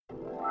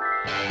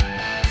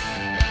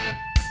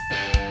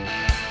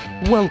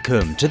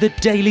Welcome to the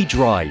Daily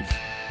Drive.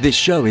 This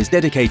show is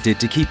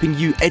dedicated to keeping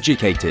you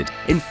educated,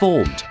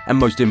 informed, and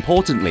most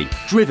importantly,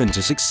 driven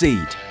to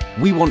succeed.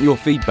 We want your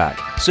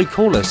feedback, so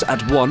call us at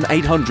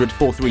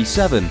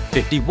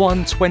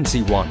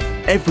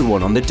 1-800-437-5121.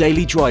 Everyone on the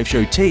Daily Drive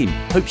Show team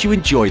hopes you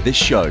enjoy this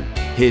show.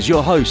 Here's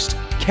your host,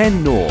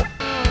 Ken Knorr.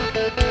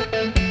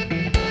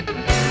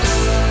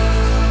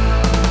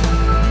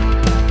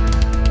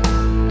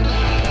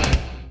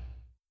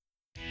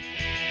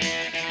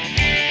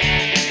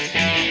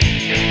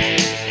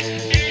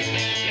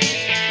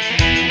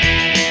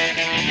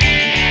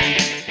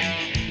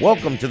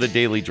 Welcome to the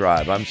Daily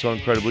Drive. I'm so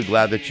incredibly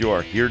glad that you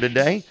are here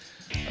today,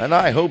 and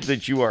I hope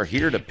that you are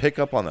here to pick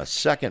up on the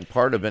second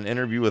part of an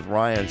interview with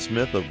Ryan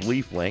Smith of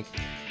LeafLink.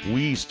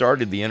 We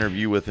started the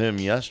interview with him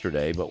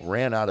yesterday, but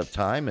ran out of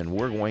time, and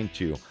we're going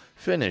to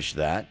finish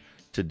that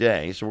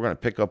today, so we're going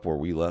to pick up where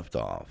we left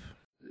off.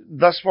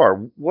 Thus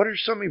far, what are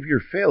some of your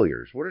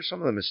failures? What are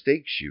some of the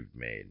mistakes you've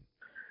made?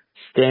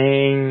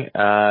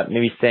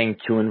 Maybe staying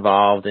too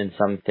involved in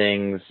some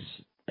things,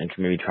 and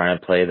maybe trying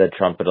to play the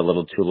trumpet a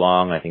little too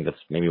long. I think that's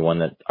maybe one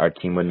that our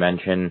team would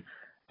mention.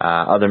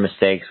 Other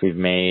mistakes we've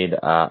made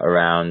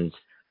around,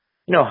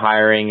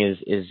 hiring is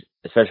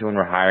especially when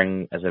we're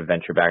hiring as a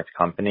venture-backed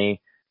company.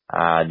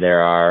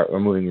 We're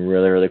moving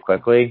really, really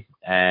quickly,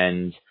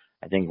 and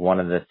I think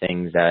one of the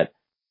things that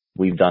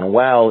we've done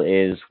well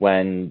is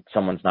when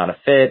someone's not a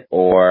fit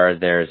or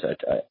there's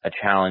a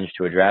challenge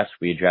to address,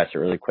 we address it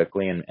really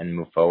quickly and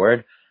move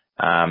forward.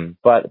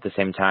 But at the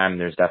same time,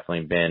 there's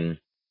definitely been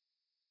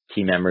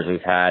team members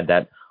we've had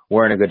that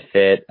weren't a good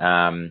fit.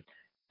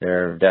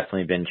 There have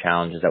definitely been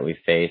challenges that we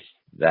faced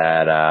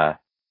that,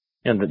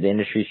 the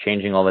industry is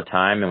changing all the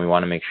time, and we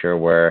want to make sure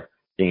we're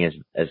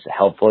being as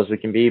helpful as we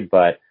can be,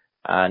 but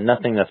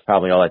nothing that's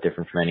probably all that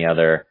different from any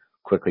other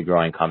quickly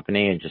growing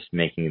company, and just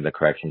making the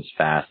corrections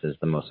fast is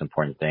the most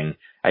important thing.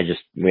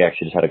 We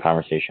actually just had a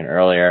conversation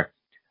earlier.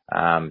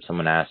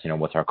 Someone asked,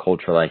 what's our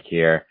culture like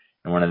here?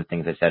 And one of the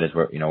things I said is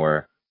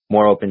we're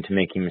more open to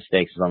making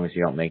mistakes as long as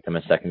you don't make them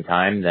a second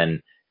time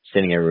than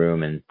sitting in a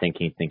room and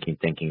thinking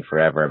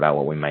forever about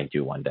what we might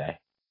do one day.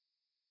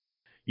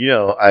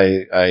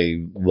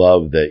 I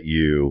love that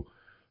you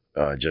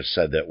just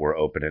said that we're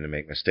open to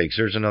make mistakes.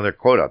 There's another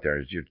quote out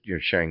there. You're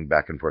sharing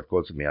back and forth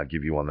quotes with me. I'll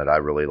give you one that I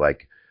really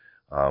like.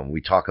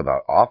 We talk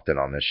about often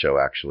on this show,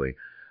 actually,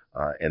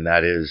 and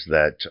that is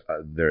that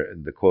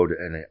the quote,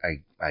 and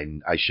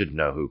I should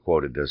know who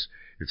quoted this.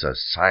 It's a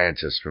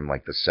scientist from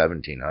like the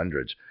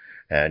 1700s,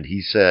 and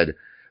he said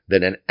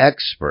that an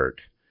expert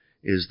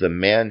is the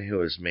man who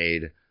has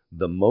made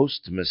the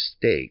most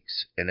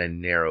mistakes in a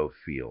narrow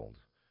field,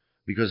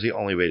 because the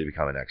only way to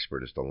become an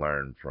expert is to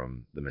learn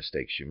from the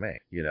mistakes you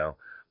make,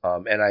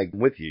 and I'm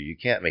with you. You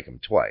can't make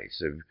them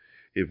twice.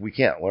 If we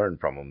can't learn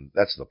from them,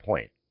 that's the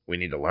point. We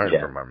need to learn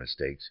from our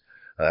mistakes.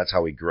 That's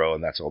how we grow,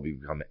 and that's how we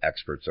become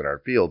experts in our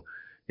field,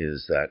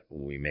 is that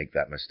we make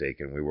that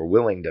mistake and we were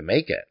willing to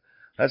make it.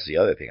 That's the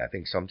other thing. I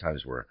think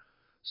sometimes what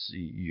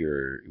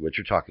you're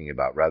talking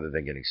about, rather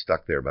than getting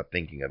stuck there, but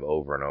thinking of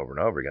over and over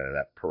and over again, and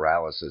that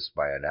paralysis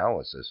by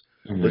analysis.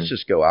 Mm-hmm. Let's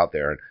just go out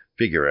there and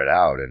figure it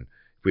out. And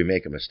if we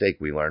make a mistake,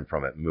 we learn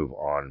from it, move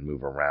on,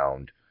 move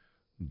around,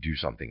 do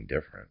something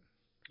different.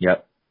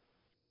 Yep.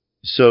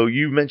 So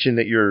you mentioned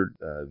that you're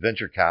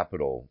venture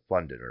capital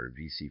funded or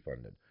VC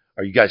funded.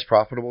 Are you guys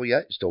profitable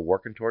yet? Still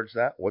working towards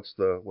that? What's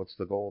the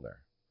goal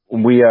there?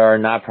 We are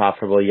not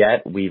profitable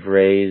yet. We've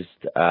raised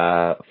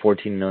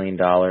 $14 million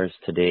to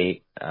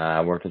date,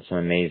 worked with some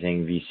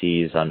amazing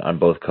VCs on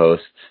both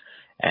coasts,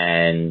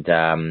 and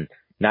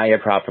not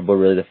yet profitable.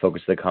 Really, the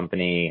focus of the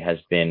company has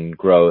been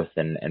growth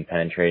and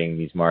penetrating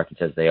these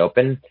markets as they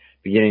open,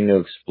 beginning to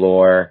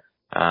explore,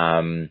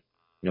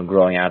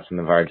 growing out some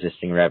of our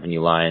existing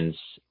revenue lines,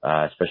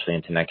 especially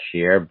into next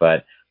year,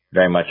 but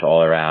very much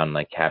all around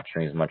like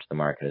capturing as much of the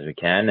market as we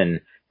can and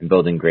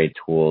building great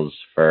tools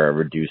for a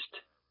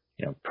reduced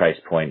price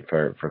point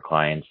for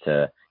clients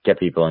to get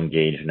people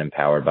engaged and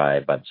empowered by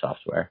the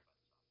software.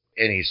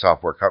 Any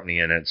software company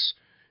in its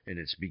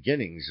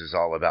beginnings is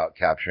all about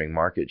capturing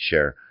market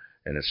share,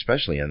 and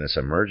especially in this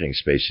emerging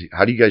space.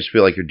 How do you guys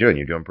feel like you're doing?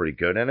 You're doing pretty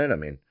good in it? I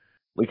mean,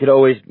 we could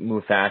always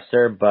move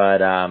faster,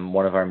 but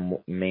one of our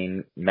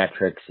main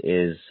metrics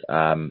is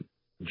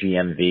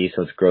GMV,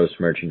 so it's gross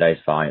merchandise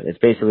volume. It's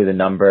basically the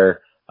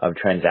number of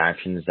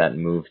transactions that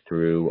move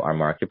through our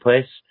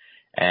marketplace,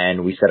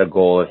 and we set a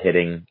goal of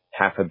hitting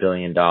 $500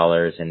 million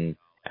in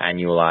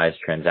annualized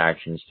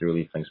transactions through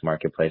LeafLink's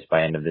marketplace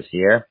by end of this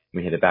year.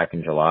 We hit it back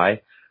in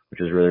July,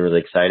 which was really, really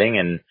exciting,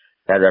 and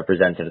that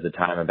represented at the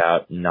time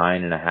about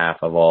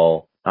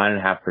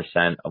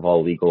 9.5% of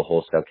all legal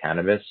wholesale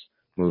cannabis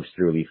moves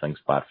through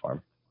LeafLink's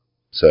platform.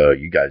 So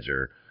you guys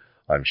are,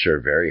 I'm sure,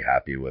 very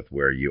happy with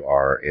where you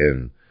are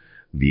in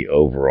the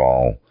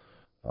overall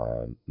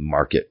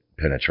market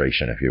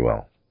penetration, if you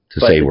will.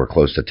 Say we're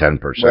close to 10%.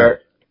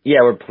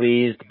 We're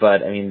pleased,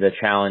 but I mean, the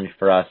challenge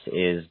for us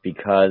is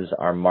because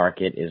our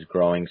market is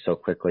growing so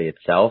quickly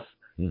itself,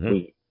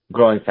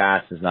 growing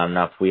fast is not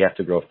enough. We have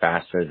to grow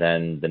faster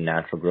than the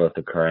natural growth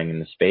occurring in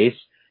the space.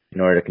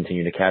 in order to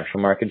continue to capture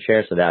market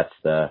share. So that's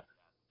the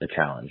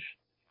challenge.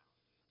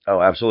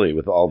 Oh, absolutely.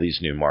 With all these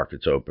new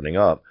markets opening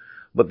up,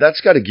 but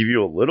that's got to give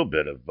you a little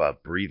bit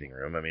of breathing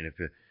room. I mean,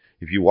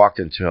 if you walked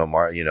into a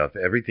market, if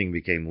everything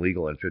became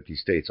legal in 50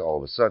 states all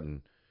of a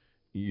sudden,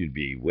 you'd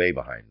be way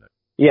behind them.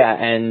 Yeah,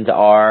 and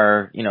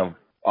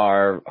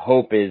our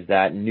hope is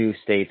that new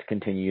states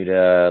continue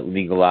to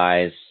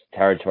legalize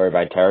territory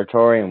by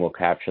territory, and we'll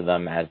capture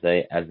them as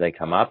they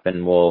come up,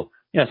 and we'll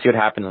see what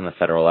happens on the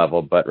federal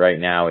level. But right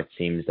now, it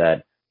seems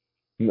that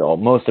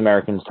most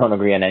Americans don't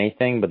agree on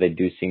anything, but they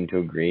do seem to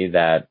agree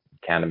that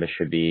cannabis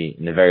should be,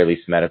 in the very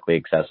least, medically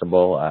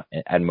accessible,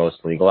 at most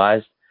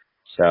legalized.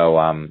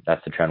 So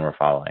that's the trend we're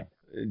following.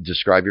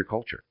 Describe your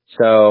culture.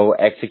 So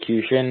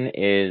execution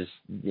is,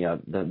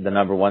 the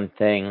number one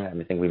thing.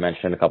 I think we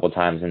mentioned a couple of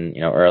times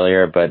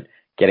earlier, but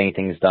getting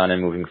things done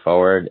and moving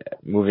forward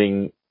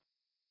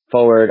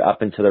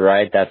up and to the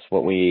right, that's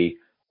what we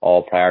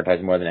all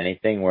prioritize more than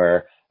anything.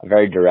 We're a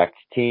very direct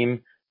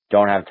team.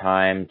 Don't have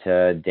time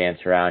to dance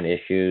around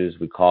issues.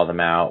 We call them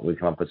out. We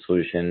come up with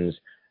solutions,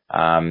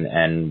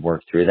 and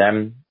work through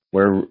them.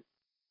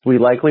 We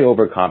likely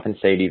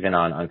overcompensate even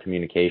on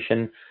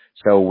communication.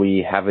 So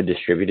we have a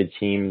distributed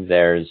team.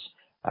 There's,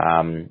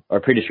 or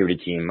a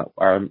pre-distributed team.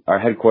 Our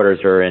headquarters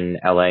are in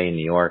LA and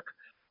New York,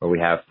 where we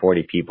have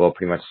 40 people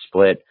pretty much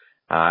split,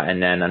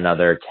 and then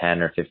another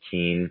 10 or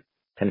 15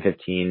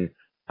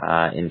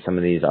 in some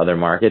of these other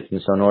markets.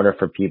 And so in order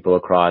for people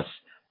across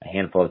a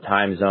handful of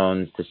time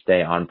zones to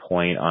stay on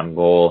point, on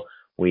goal,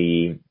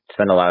 we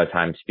spend a lot of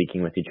time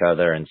speaking with each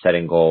other and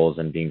setting goals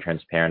and being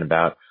transparent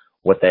about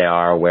what they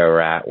are, where we're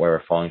at, where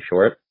we're falling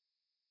short.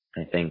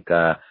 I think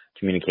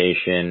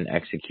communication,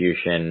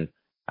 execution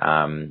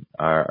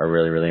are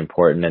really, really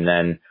important. And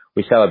then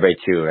we celebrate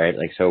too, right?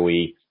 So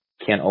we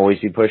can't always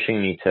be pushing.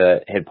 We need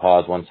to hit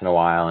pause once in a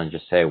while and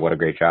just say what a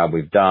great job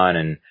we've done,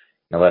 and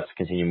let's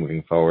continue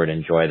moving forward,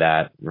 enjoy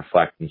that,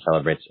 reflect and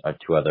celebrate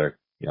two other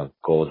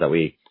goals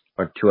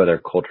or two other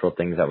cultural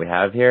things that we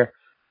have here.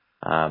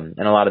 And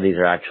a lot of these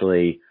are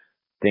actually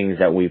things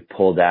that we've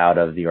pulled out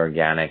of the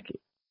organic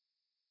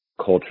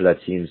culture that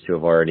seems to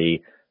have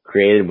already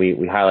created.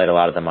 We highlight a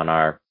lot of them on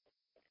our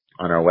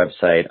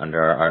website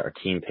under our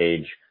team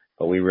page,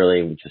 but we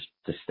really just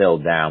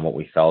distilled down what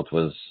we felt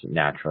was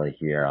naturally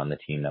here on the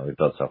team that we've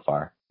built so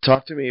far.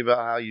 Talk to me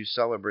about how you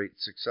celebrate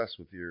success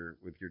with your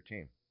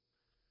team.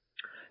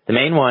 The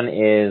main one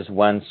is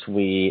once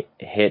we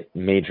hit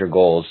major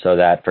goals, so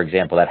that, for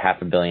example, that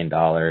 $500 million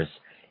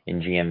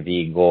in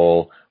GMV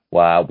goal,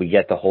 we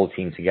get the whole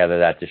team together,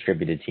 that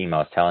distributed team I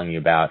was telling you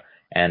about.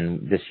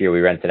 And this year we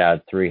rented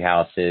out 3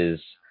 houses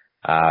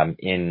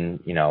in,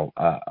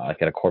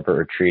 like at a corporate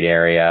retreat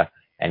area,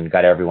 and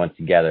got everyone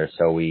together.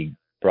 So we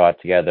brought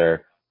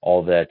together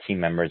all the team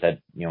members that,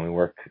 we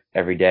work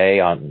every day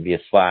on via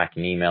Slack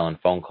and email and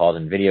phone calls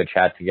and video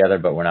chat together,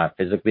 but we're not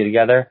physically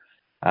together.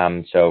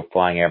 So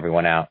flying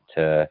everyone out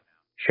to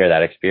share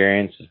that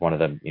experience is one of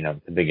the,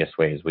 the biggest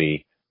ways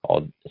we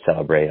all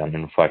celebrate and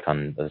reflect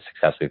on the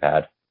success we've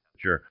had.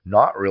 Sure.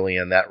 Not really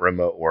in that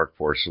remote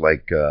workforce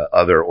like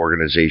other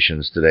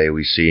organizations today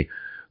we see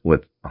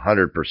with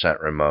 100%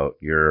 remote.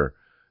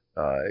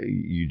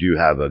 You do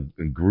have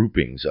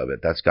groupings of it.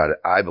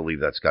 I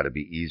believe that's got to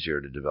be easier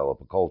to develop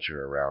a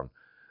culture around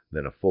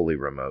than a fully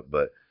remote.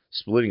 But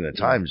splitting the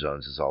time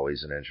zones is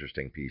always an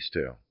interesting piece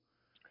too.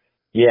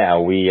 Yeah,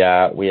 we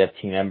have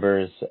team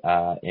members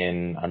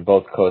on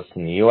both coasts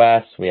in the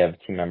U.S. We have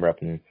a team member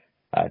up in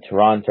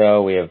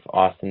Toronto. We have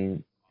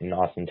Austin,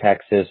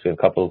 Texas. We have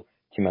a couple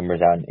team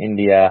members out in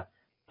India.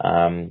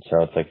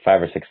 So it's like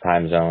 5 or 6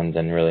 time zones,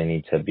 and really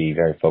need to be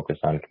very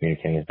focused on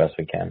communicating as best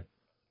we can.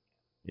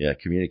 Yeah,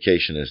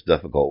 communication is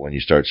difficult when you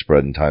start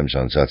spreading time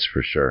zones, that's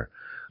for sure,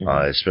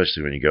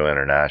 especially when you go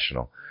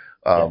international.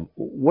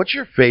 What's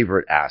your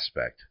favorite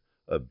aspect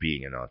of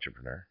being an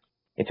entrepreneur?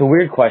 It's a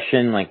weird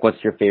question. Like,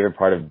 what's your favorite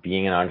part of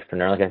being an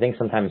entrepreneur? I think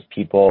sometimes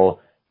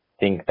people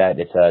think that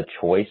it's a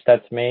choice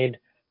that's made.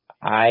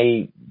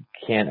 I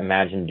can't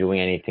imagine doing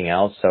anything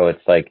else. So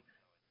it's like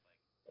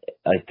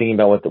thinking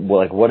about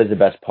what is the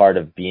best part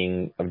of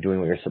doing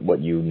what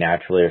you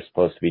naturally are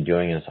supposed to be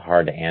doing, and it's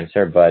hard to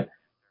answer. But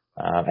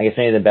I guess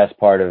maybe the best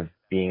part of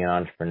being an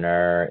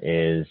entrepreneur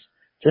is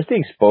just the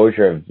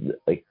exposure of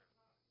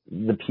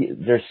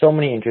there's so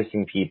many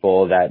interesting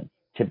people that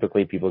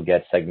typically people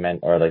get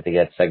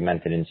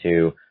segmented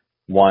into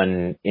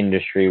one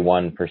industry,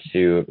 one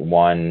pursuit,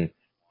 one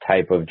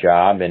type of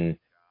job. And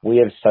we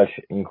have such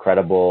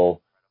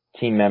incredible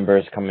team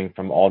members coming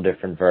from all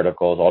different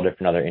verticals, all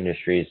different other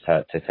industries,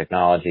 to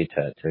technology,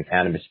 to the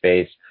cannabis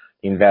space,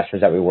 the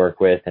investors that we work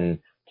with, and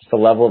just the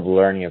level of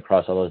learning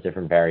across all those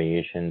different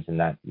variations, and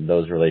that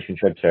those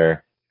relationships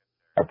are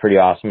pretty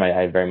awesome.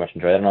 I very much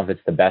enjoy that. I don't know if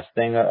it's the best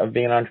thing of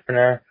being an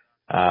entrepreneur.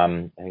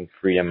 I think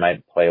freedom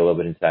might play a little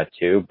bit into that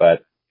too,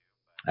 but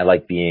I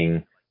like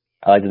that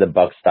the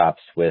buck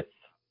stops with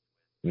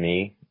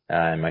me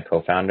and my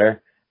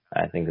co-founder.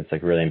 I think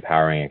it's really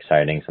empowering,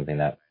 exciting, something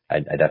that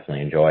I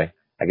definitely enjoy.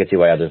 I could see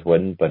why others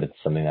wouldn't, but it's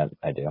something that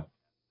I do.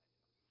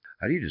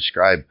 How do you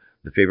describe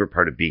the favorite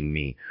part of being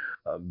me.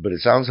 But it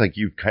sounds like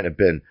you've kind of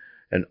been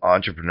an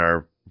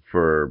entrepreneur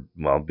for,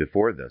 well,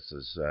 before this.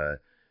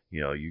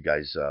 You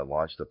guys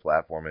launched the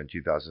platform in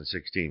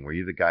 2016. Were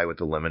you the guy with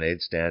the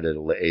lemonade stand at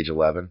age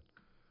 11?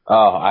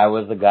 Oh, I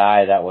was the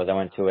guy I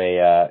went to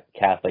a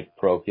Catholic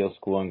parochial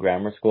school and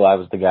grammar school. I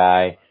was the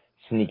guy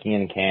sneaking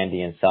in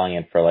candy and selling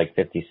it for like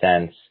 50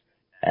 cents.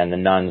 And the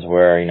nuns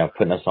were,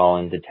 putting us all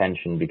in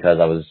detention because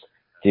I was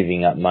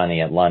divvying up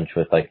money at lunch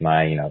with like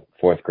my,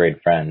 fourth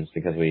grade friends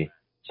because we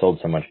sold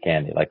so much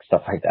candy, like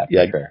stuff like that.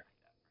 Yeah. For sure.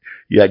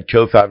 You had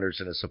co-founders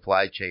in a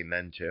supply chain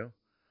then too?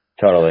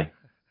 Totally.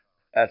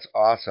 That's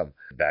awesome.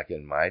 Back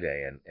in my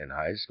day in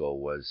high school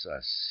was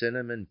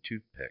cinnamon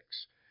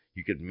toothpicks.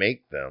 You could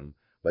make them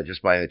by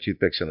just buying the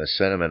toothpicks and the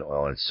cinnamon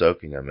oil and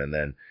soaking them. And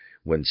then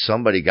when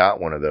somebody got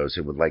one of those,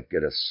 it would like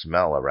get a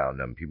smell around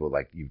them. People were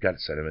like, "You've got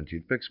cinnamon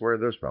toothpicks? Where are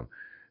those from?"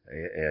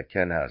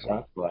 Ken has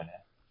them.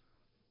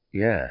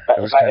 Yeah,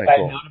 it was kind of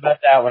cool. If I'd known about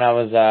that when I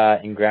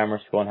was in grammar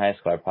school and high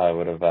school, I probably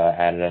would have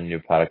added a new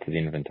product to the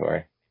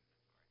inventory.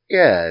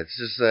 Yeah, it's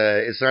just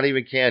it's not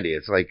even candy.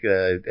 It's like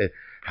it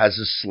has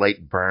a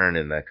slight burn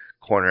in the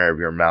corner of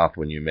your mouth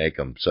when you make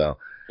them. So,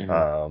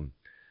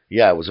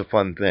 yeah, it was a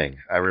fun thing.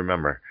 I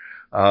remember.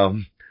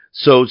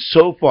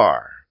 So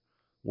far,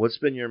 what's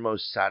been your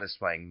most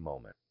satisfying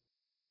moment?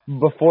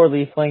 Before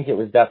LeafLink, it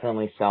was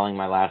definitely selling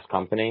my last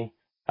company.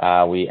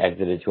 We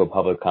exited to a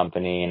public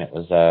company, and it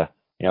was a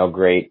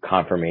great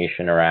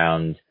confirmation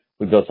around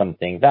we built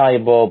something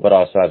valuable, but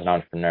also as an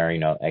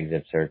entrepreneur,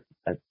 exits are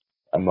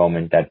a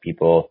moment that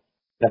people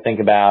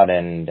think about,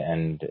 and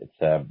it's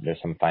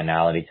there's some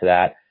finality to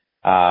that.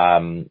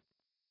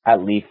 At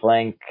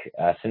LeafLink,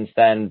 since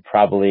then,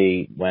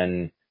 probably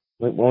when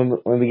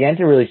we began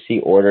to really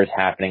see orders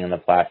happening on the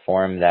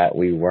platform that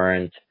we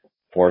weren't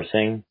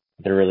forcing,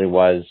 there really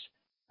was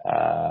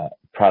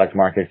product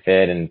market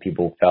fit, and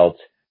people felt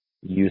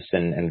use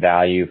and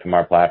value from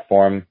our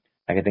platform.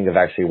 I can think of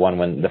actually one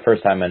when the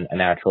first time a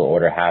natural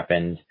order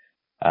happened,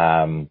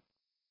 the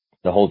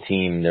whole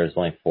team, there's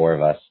only 4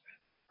 of us,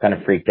 kind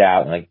of freaked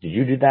out and like, did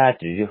you do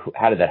that?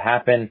 How did that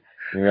happen?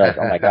 And we realized,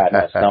 oh my God,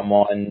 no,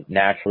 someone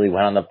naturally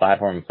went on the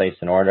platform and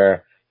placed an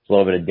order. A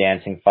little bit of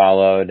dancing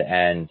followed,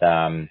 and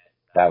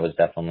that was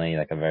definitely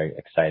like a very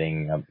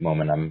exciting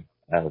moment.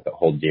 I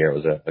hold dear.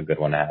 It was a good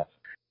one to have.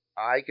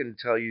 I can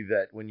tell you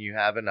that when you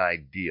have an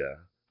idea,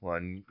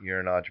 when you're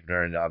an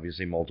entrepreneur and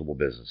obviously multiple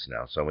business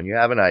now, so when you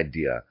have an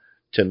idea,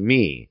 to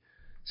me,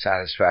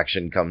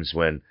 satisfaction comes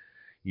when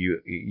you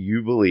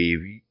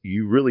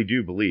really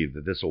do believe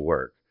that this will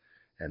work.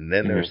 And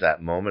then there's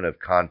that moment of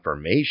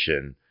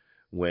confirmation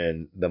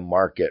when the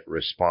market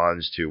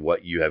responds to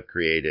what you have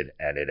created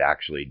and it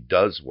actually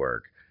does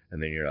work.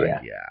 And then you're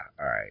like, yeah,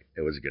 all right,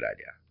 it was a good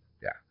idea.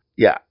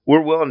 Yeah,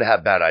 we're willing to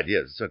have bad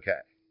ideas. It's okay.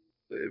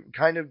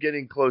 Kind of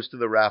getting close to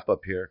the wrap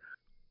up here.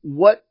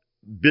 What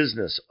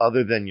business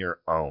other than your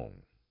own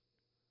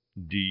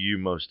do you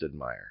most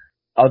admire?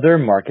 Other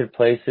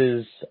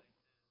marketplaces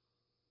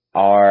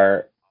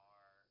are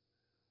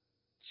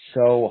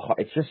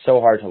it's just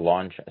so hard to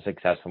launch a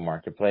successful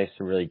marketplace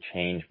to really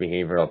change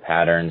behavioral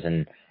patterns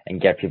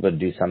and get people to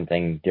do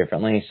something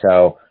differently.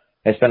 So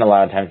I spend a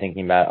lot of time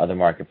thinking about other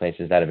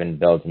marketplaces that have been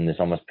built in this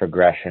almost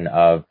progression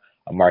of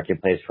a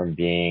marketplace from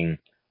being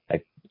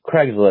like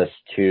Craigslist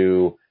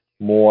to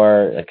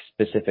more like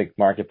specific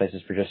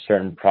marketplaces for just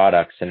certain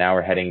products. And now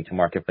we're heading to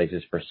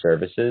marketplaces for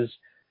services.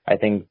 I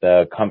think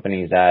the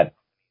companies that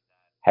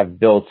have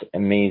built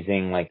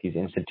amazing, like these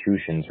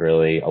institutions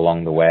really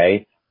along the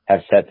way,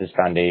 have set this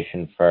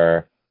foundation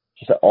for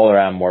just an all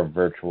around more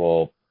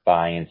virtual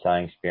buying and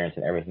selling experience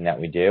in everything that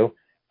we do.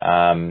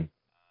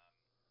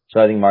 So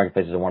I think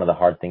marketplaces are one of the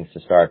hard things to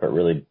start, but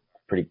really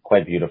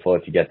quite beautiful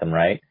if you get them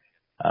right.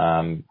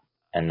 And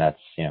that's,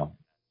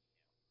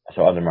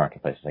 so other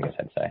marketplaces, I guess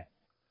I'd say.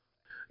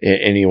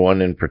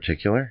 Anyone in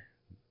particular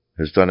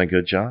has done a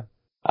good job?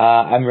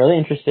 I'm really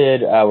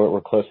interested.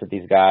 We're close with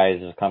these guys.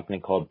 There's a company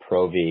called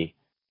Provi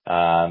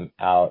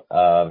out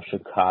of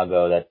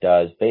Chicago that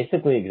does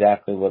basically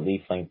exactly what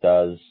LeafLink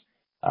does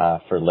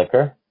for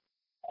liquor.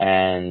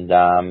 And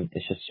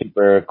it's just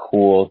super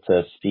cool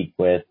to speak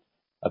with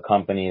a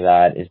company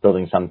that is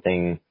building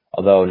something,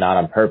 although not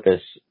on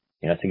purpose,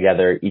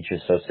 together each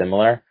is so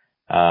similar.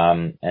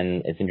 And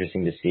it's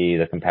interesting to see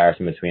the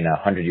comparison between a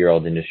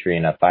 100-year-old industry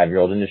and a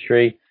 5-year-old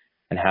industry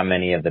and how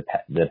many of the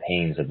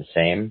pains are the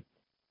same.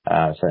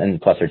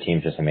 And plus their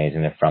team's just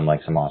amazing. They're from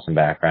like some awesome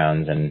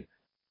backgrounds, and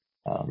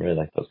really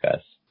like those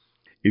guys.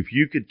 If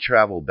you could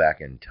travel back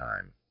in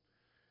time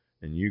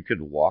and you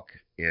could walk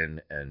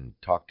in and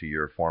talk to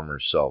your former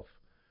self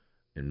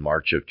in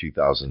March of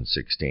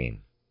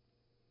 2016,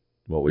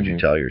 what would you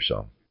tell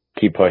yourself?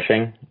 Keep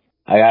pushing.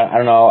 I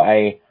don't know.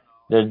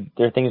 There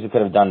are things we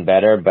could have done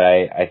better, but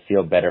I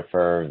feel better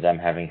for them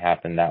having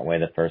happened that way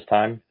the first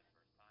time.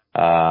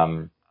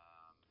 I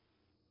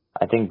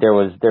think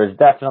there's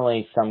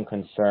definitely some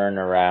concern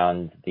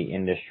around the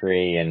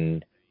industry,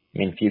 and I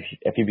mean,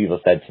 a few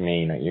people said to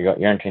me,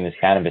 you're entering this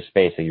cannabis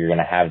space, so you're going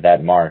to have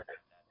that mark.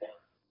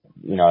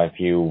 if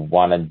you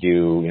want to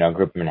do, a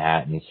group in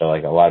Manhattan, so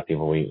like a lot of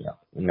people we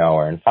know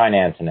are in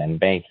finance and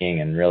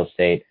banking and real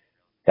estate,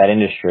 that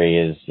industry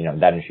is,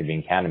 that industry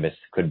being cannabis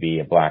could be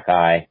a black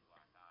eye.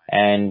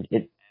 And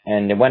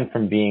it went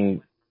from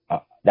being,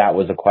 that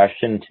was a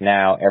question to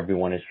now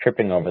everyone is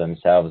tripping over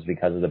themselves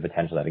because of the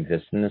potential that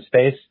exists in the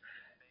space.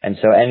 And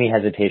so any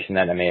hesitation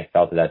that I may have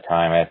felt at that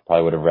time, I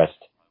probably would have rest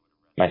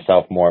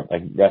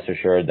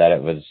assured that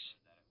it was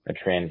a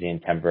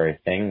transient, temporary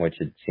thing, which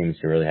it seems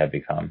to really have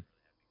become.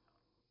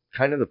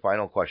 Kind of the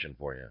final question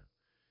for you,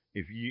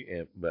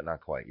 but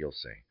not quite, you'll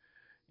see.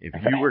 If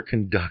Okay. you were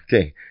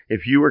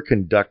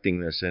conducting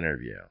this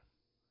interview,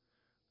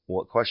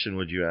 what question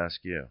would you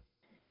ask you?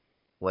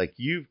 Like,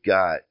 you've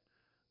got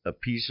a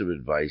piece of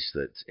advice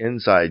that's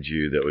inside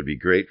you that would be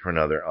great for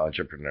another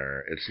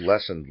entrepreneur. It's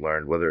lessons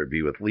learned, whether it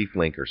be with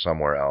LeafLink or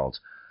somewhere else.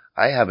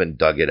 I haven't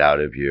dug it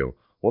out of you.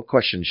 What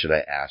question should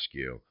I ask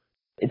you?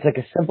 It's like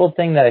a simple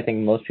thing that I think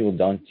most people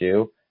don't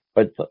do,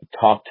 but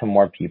talk to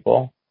more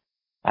people.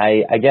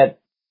 I get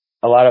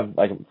a lot of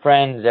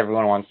friends.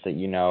 Everyone wants to,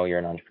 you're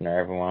an entrepreneur.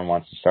 Everyone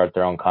wants to start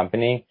their own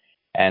company,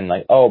 and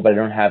but I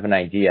don't have an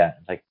idea.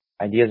 It's like,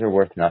 ideas are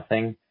worth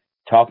nothing.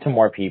 Talk to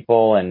more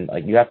people, and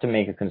you have to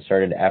make a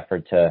concerted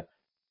effort to,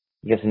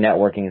 I guess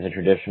networking is a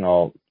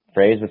traditional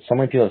phrase, but so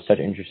many people have such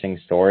interesting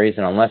stories,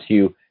 and unless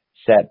you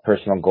set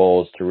personal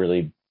goals to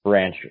really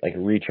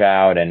reach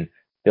out and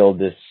build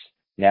this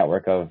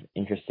network of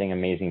interesting,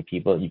 amazing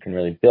people that you can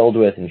really build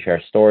with and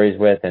share stories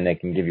with, and they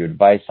can give you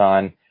advice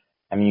on.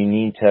 I mean, you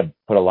need to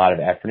put a lot of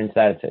effort into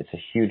that. It's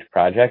a huge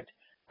project.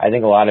 I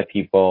think a lot of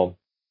people,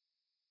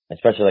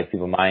 especially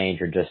people my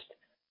age, are just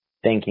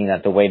thinking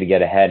that the way to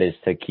get ahead is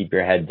to keep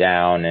your head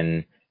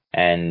down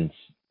and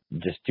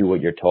just do what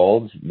you're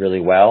told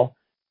really well.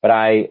 But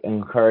I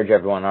encourage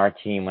everyone on our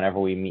team, whenever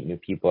we meet new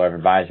people or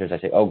advisors, I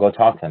say, go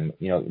talk to them,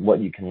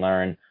 what you can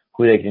learn,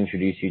 who they can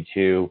introduce you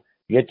to.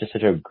 You get just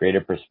such a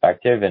greater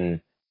perspective.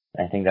 And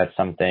I think that's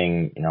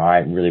something, I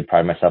really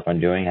pride myself on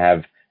doing,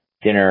 have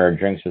dinner or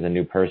drinks with a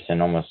new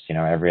person almost,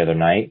 every other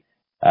night.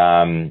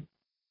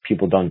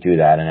 People don't do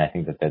that. And I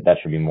think that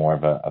should be more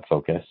of a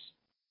focus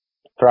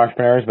for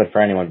entrepreneurs, but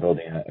for anyone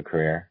building a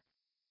career.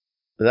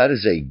 That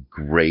is a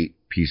great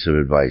piece of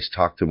advice.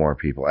 Talk to more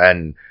people.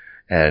 And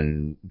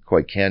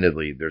quite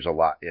candidly, there's a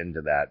lot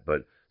into that,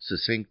 but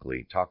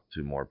succinctly, talk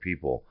to more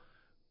people.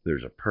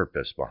 There's a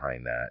purpose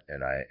behind that,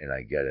 and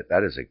I get it.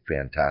 That is a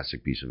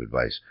fantastic piece of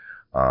advice.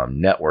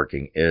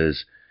 Networking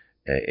is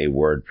a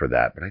word for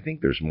that, but I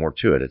think there's more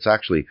to it. It's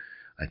actually,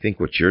 I think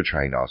what you're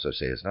trying to also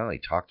say is not only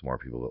talk to more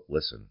people, but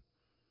listen.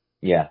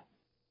 Yeah,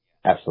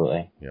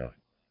 absolutely. Yeah.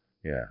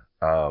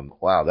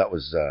 Wow, that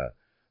was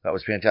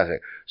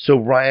fantastic. So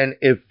Ryan,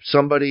 if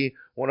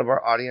one of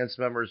our audience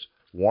members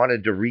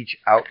wanted to reach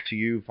out to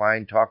you,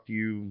 talk to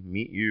you,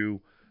 meet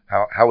you,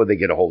 how would they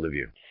get a hold of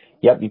you?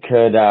 Yep, you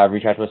could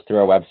reach out to us through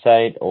our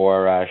website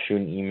or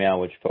shoot an email,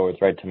 which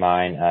forwards right to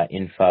mine,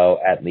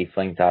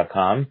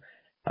 info@leaflink.com.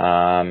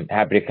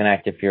 Happy to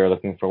connect if you're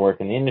looking for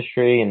work in the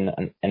industry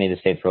and any of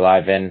the states we're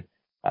live in,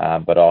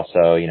 but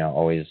also,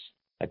 always,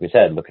 like we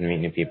said, looking to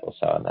meet new people.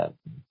 So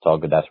it's all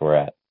good. That's where we're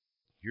at.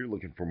 You're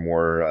looking for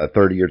more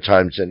 30-year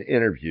times and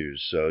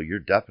interviews, so you're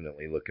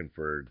definitely looking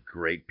for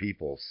great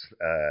people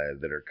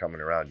that are coming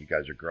around. You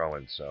guys are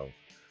growing, so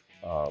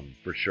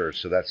for sure.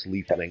 So that's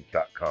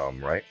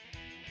leaflink.com, right?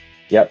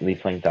 Yep,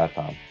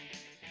 leaflink.com.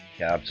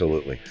 Yeah,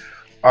 absolutely.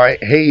 All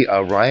right. Hey,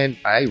 Ryan,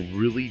 I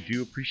really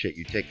do appreciate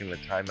you taking the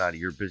time out of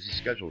your busy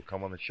schedule to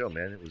come on the show,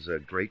 man. It was a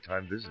great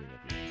time visiting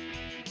with you.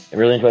 I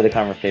really enjoyed the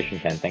conversation,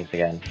 Ken. Thanks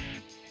again.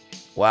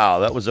 Wow,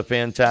 that was a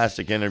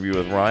fantastic interview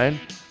with Ryan.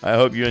 I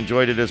hope you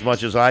enjoyed it as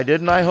much as I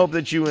did, and I hope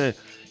that you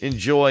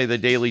enjoy the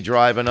Daily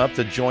Drive enough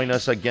to join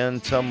us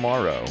again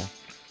tomorrow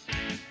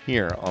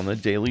here on the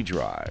Daily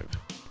Drive.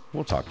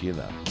 We'll talk to you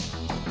then.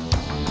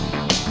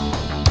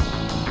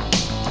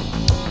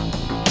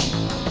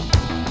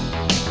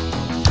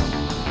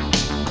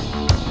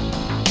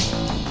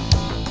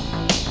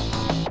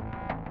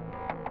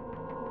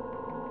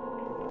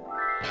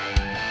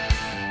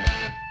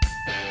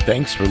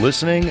 Thanks for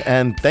listening,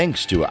 and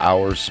thanks to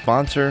our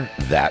sponsor,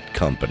 That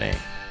Company.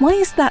 Why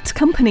is That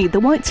Company the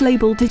white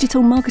label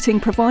digital marketing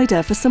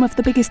provider for some of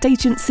the biggest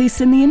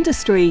agencies in the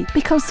industry?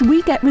 Because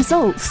we get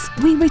results,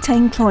 we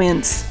retain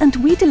clients, and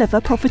we deliver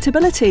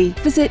profitability.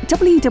 Visit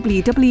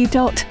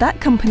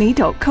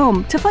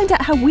www.thatcompany.com to find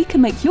out how we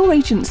can make your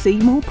agency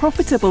more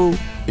profitable.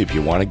 If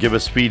you want to give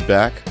us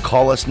feedback,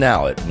 call us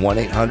now at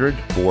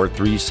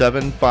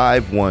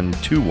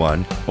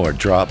 1-800-437-5121 or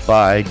drop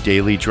by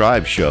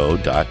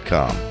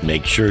dailydriveshow.com.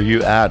 Make sure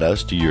you add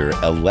us to your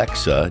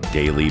Alexa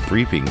daily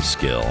briefing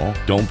skill.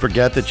 Don't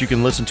forget that you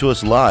can listen to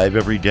us live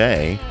every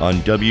day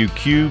on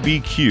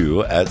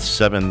WQBQ at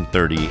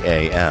 7:30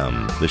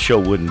 a.m. The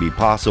show wouldn't be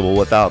possible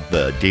without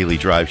the Daily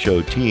Drive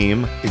Show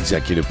team,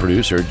 executive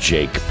producer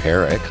Jake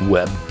Perrick,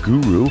 web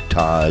guru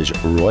Taj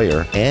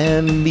Royer,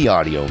 and the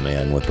audio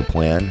man with the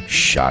plan,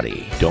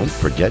 Shoddy. Don't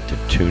forget to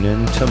tune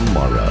in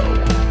tomorrow.